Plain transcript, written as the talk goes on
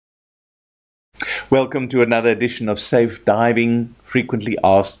Welcome to another edition of Safe Diving Frequently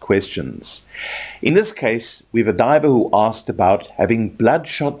Asked Questions. In this case, we have a diver who asked about having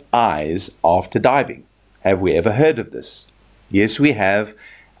bloodshot eyes after diving. Have we ever heard of this? Yes, we have,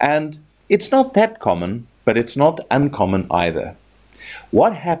 and it's not that common, but it's not uncommon either.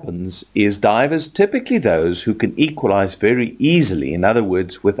 What happens is divers, typically those who can equalize very easily, in other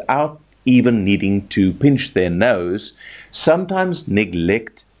words, without even needing to pinch their nose, sometimes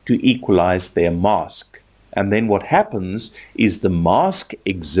neglect to equalize their mask. And then what happens is the mask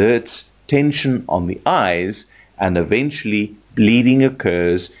exerts tension on the eyes and eventually bleeding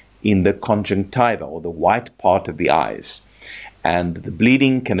occurs in the conjunctiva, or the white part of the eyes. And the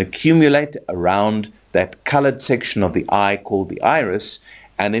bleeding can accumulate around that colored section of the eye called the iris,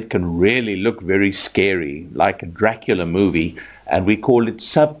 and it can really look very scary, like a Dracula movie, and we call it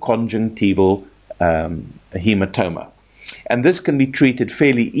subconjunctival hematoma. And this can be treated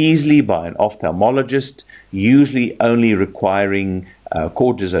fairly easily by an ophthalmologist, usually only requiring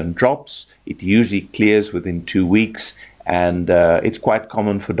cortisone drops. It usually clears within 2 weeks, and it's quite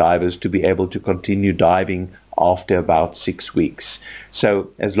common for divers to be able to continue diving after about 6 weeks.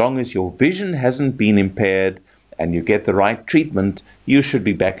 So as long as your vision hasn't been impaired and you get the right treatment, you should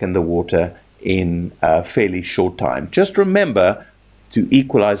be back in the water in a fairly short time. Just remember to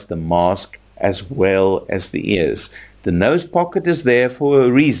equalize the mask as well as the ears. The nose pocket is there for a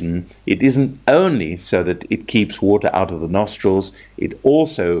reason. It isn't only so that it keeps water out of the nostrils, it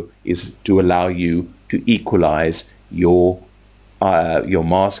also is to allow you to equalize your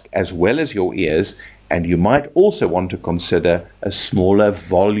mask as well as your ears. And you might also want to consider a smaller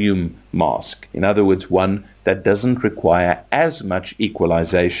volume mask. In other words, one that doesn't require as much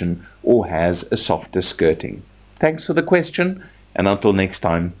equalization or has a softer skirting. Thanks for the question, and until next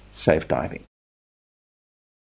time, safe diving.